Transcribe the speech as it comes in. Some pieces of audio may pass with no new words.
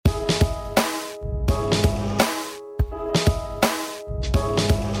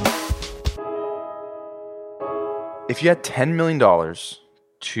If you had $10 million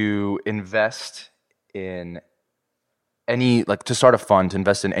to invest in any, like to start a fund, to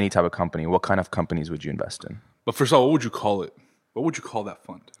invest in any type of company, what kind of companies would you invest in? But first of all, what would you call it? What would you call that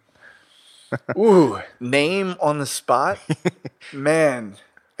fund? Ooh, name on the spot? Man,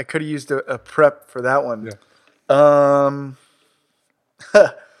 I could have used a prep for that one. Yeah.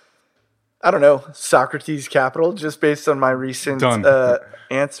 I don't know, Socrates Capital, just based on my recent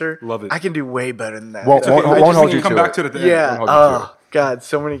answer. Love it. I can do way better than that. Won't hold you come to back it. to it at the end. Yeah. Hold you to Oh God,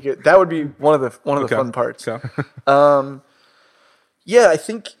 so many good. That would be one of the fun parts. Okay. Yeah, I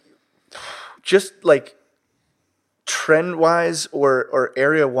think just like trend wise or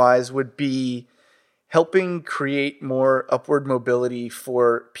area wise would be helping create more upward mobility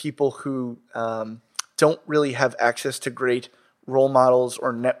for people who don't really have access to great role models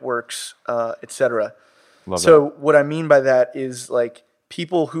or networks, etc. So what I mean by that is like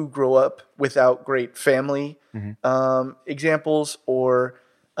people who grow up without great family examples or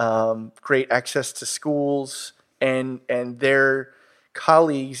great access to schools and their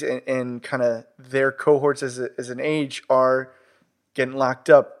colleagues and kind of their cohorts as an age are getting locked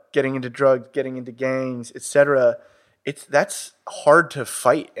up, getting into drugs, getting into gangs, etc. That's hard to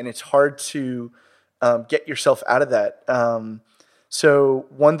fight and it's hard to get yourself out of that. So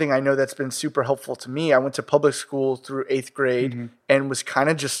one thing I know that's been super helpful to me, I went to public school through 8th grade and was kind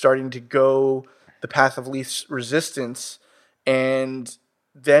of just starting to go the path of least resistance. And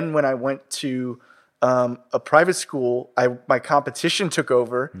then when I went to a private school, my competition took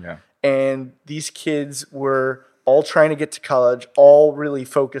over. Yeah. And these kids were all trying to get to college, all really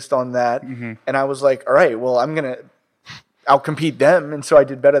focused on that. And I was like, all right, well, I'm going to outcompete them. And so I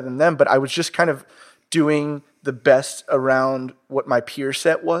did better than them. But I was just kind of doing the best around what my peer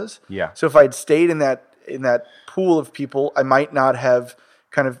set was. Yeah. So if I'd stayed in that pool of people, I might not have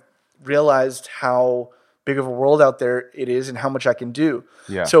kind of realized how big of a world out there it is and how much I can do.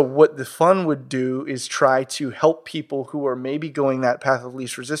 Yeah. So what the fund would do is try to help people who are maybe going that path of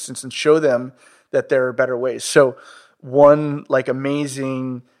least resistance and show them that there are better ways. So one like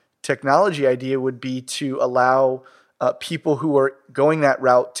amazing technology idea would be to allow people who are going that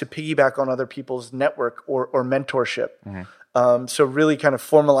route to piggyback on other people's network or mentorship. So really kind of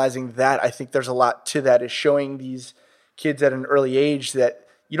formalizing that. I think there's a lot to that, is showing these kids at an early age that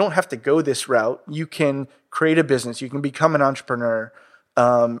you don't have to go this route. You can create a business. You can become an entrepreneur.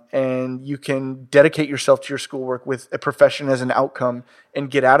 And you can dedicate yourself to your schoolwork with a profession as an outcome and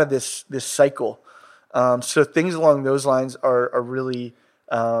get out of this cycle. So things along those lines are really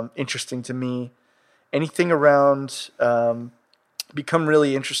interesting to me. Anything around become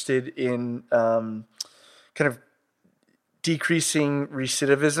really interested in kind of decreasing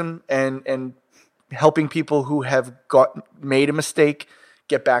recidivism and helping people who have made a mistake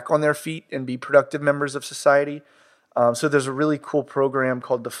get back on their feet and be productive members of society. So there's a really cool program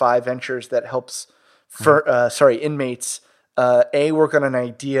called Defy Ventures that helps inmates work on an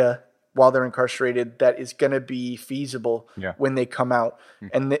idea while they're incarcerated that is going to be feasible when they come out,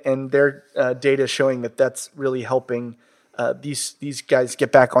 and their data is showing that that's really helping these guys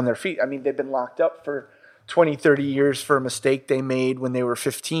get back on their feet. I mean, they've been locked up for 20, 30 years for a mistake they made when they were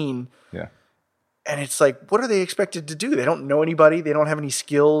 15. Yeah. And it's like, what are they expected to do? They don't know anybody. They don't have any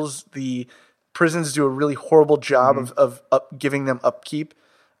skills. The prisons do a really horrible job of giving them upkeep.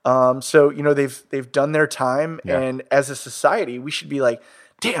 So, they've done their time. Yeah. And as a society, we should be like,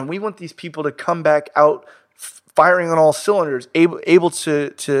 damn, we want these people to come back out firing on all cylinders, able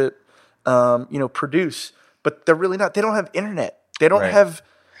to produce. But they're really not. They don't have internet. They don't have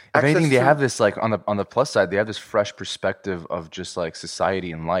If anything, they to- have this, like, on the plus side, they have this fresh perspective of just like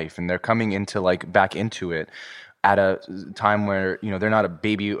society and life, and they're coming into back into it at a time where they're not a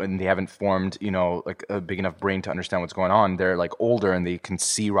baby and they haven't formed like a big enough brain to understand what's going on. They're like older and they can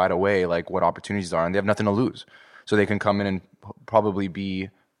see right away like what opportunities are, and they have nothing to lose, so they can come in and probably be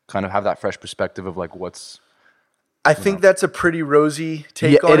kind of have that fresh perspective of like what's. I think that's a pretty rosy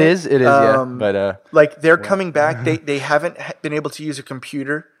take on it. It is, but like they're coming back. They haven't been able to use a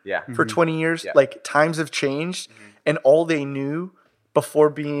computer for 20 years. Yeah. Like times have changed, and all they knew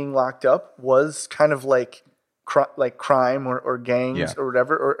before being locked up was kind of like crime or gangs or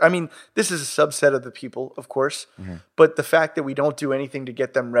whatever. Or I mean, this is a subset of the people, of course, but the fact that we don't do anything to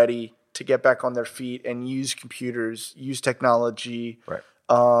get them ready to get back on their feet and use computers, use technology. Right.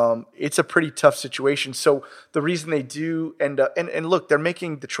 It's a pretty tough situation. So the reason they do end up, and look, they're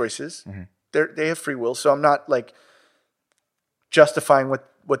making the choices. They have free will. So I'm not like justifying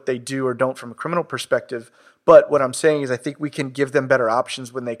what they do or don't from a criminal perspective. But what I'm saying is I think we can give them better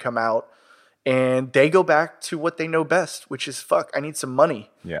options when they come out and they go back to what they know best, which is, I need some money.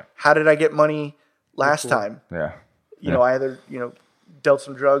 Yeah. How did I get money last time? Yeah. I either dealt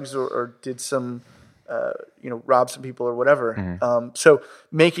some drugs or did some robbed some people or whatever. So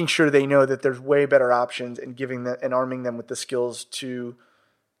making sure they know that there's way better options and giving them and arming them with the skills to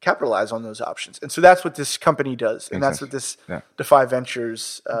capitalize on those options. And so that's what this company does. And that's what this Defy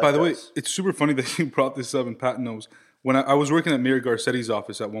Ventures By the way, it's super funny that you brought this up, and Pat knows. When I was working at Mayor Garcetti's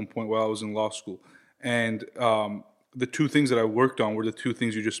office at one point while I was in law school, and the two things that I worked on were the two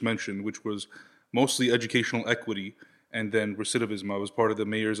things you just mentioned, which was mostly educational equity and then recidivism. I was part of the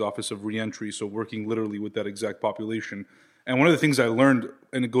mayor's office of reentry, so working literally with that exact population. And one of the things I learned,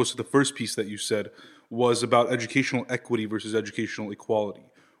 and it goes to the first piece that you said, was about educational equity versus educational equality,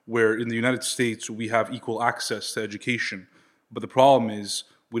 where in the United States we have equal access to education, but the problem is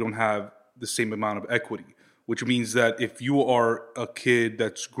we don't have the same amount of equity, which means that if you are a kid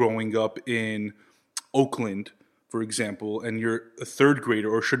that's growing up in Oakland, for example, and you're a third grader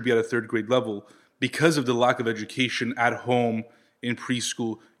or should be at a third grade level, because of the lack of education at home in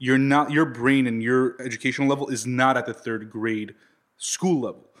preschool, your brain and your educational level is not at the third grade school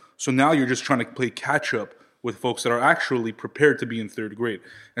level. So now you're just trying to play catch up with folks that are actually prepared to be in third grade.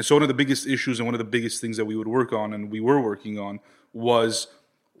 And so one of the biggest issues and one of the biggest things that we would work on, and we were working on, was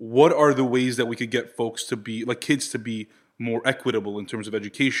what are the ways that we could get folks to be, like kids to be more equitable in terms of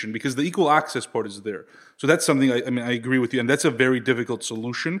education, because the equal access part is there. So that's something, I agree with you, and that's a very difficult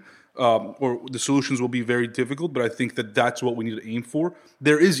solution, or the solutions will be very difficult, but I think that that's what we need to aim for.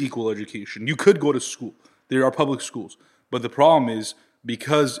 There is equal education. You could go to school. There are public schools. But the problem is,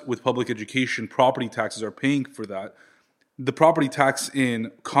 because with public education, property taxes are paying for that, the property tax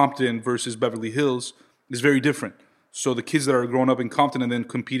in Compton versus Beverly Hills is very different. So the kids that are growing up in Compton and then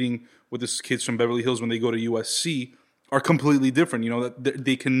competing with the kids from Beverly Hills when they go to USC are completely different. That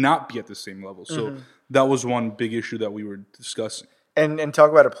they cannot be at the same level. So that was one big issue that we were discussing. And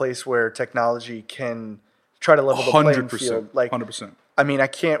talk about a place where technology can try to level the playing field. 100%. I mean, I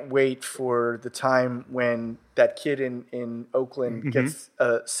can't wait for the time when that kid in Oakland gets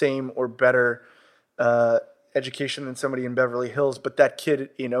same or better education than somebody in Beverly Hills, but that kid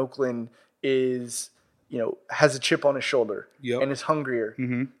in Oakland is, has a chip on his shoulder and is hungrier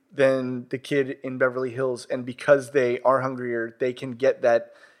than the kid in Beverly Hills. And because they are hungrier, they can get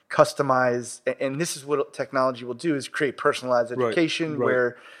that customized. And this is what technology will do, is create personalized education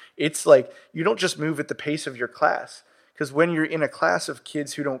where it's like you don't just move at the pace of your class. Because when you're in a class of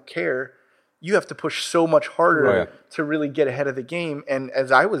kids who don't care, you have to push so much harder to really get ahead of the game. And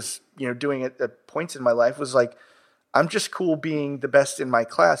as I was, doing it at points in my life, was like, I'm just cool being the best in my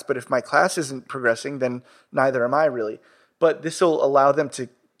class. But if my class isn't progressing, then neither am I really. But this will allow them to,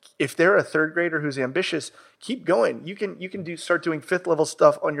 if they're a third grader who's ambitious, keep going. You can start doing fifth level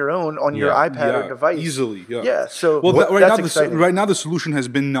stuff on your own on your iPad or device easily. So right now the solution has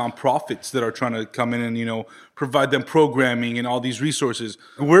been nonprofits that are trying to come in and provide them programming and all these resources.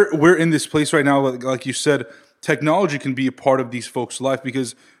 We're in this place right now, like you said, technology can be a part of these folks' life,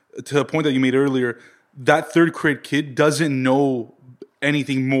 because to a point that you made earlier, that third grade kid doesn't know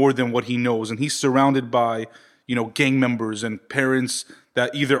anything more than what he knows, and he's surrounded by gang members and parents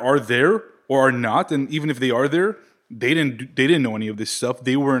that either are there or are not, and even if they are there, they didn't know any of this stuff.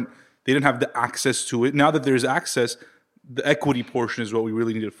 They didn't have the access to it. Now that there's access, the equity portion is what we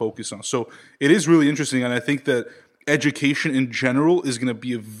really need to focus on. So it is really interesting, and I think that education in general is going to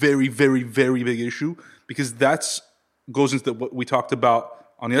be a very, very, very big issue, because goes into what we talked about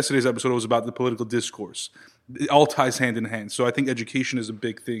on yesterday's episode. It was about the political discourse. It all ties hand in hand. So I think education is a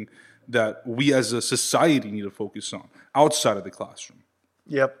big thing that we as a society need to focus on outside of the classroom.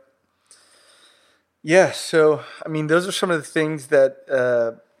 Yep. Yeah, so, I mean, those are some of the things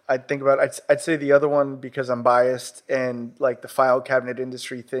that I think about. I'd say the other one, because I'm biased, and like the file cabinet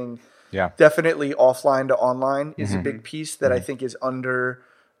industry thing, definitely offline to online is a big piece that I think is under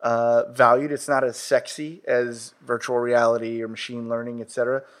valued. It's not as sexy as virtual reality or machine learning,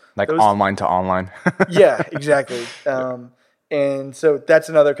 etc. Like online to online. Yeah, exactly. And so that's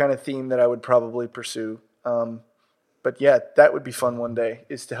another kind of theme that I would probably pursue. But yeah, that would be fun one day,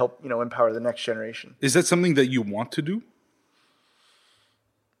 is to help, empower the next generation. Is that something that you want to do?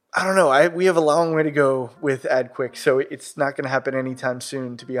 I don't know. We have a long way to go with AdQuick, so it's not going to happen anytime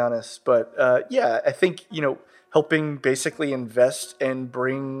soon, to be honest. But I think, helping basically invest and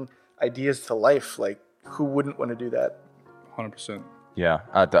bring ideas to life, like who wouldn't want to do that? 100%. Yeah,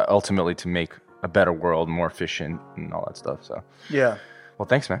 ultimately to make a better world, more efficient and all that stuff. So yeah. Well,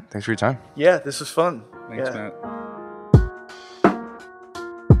 thanks, man. Thanks for your time. Yeah, this was fun. Thanks, Matt.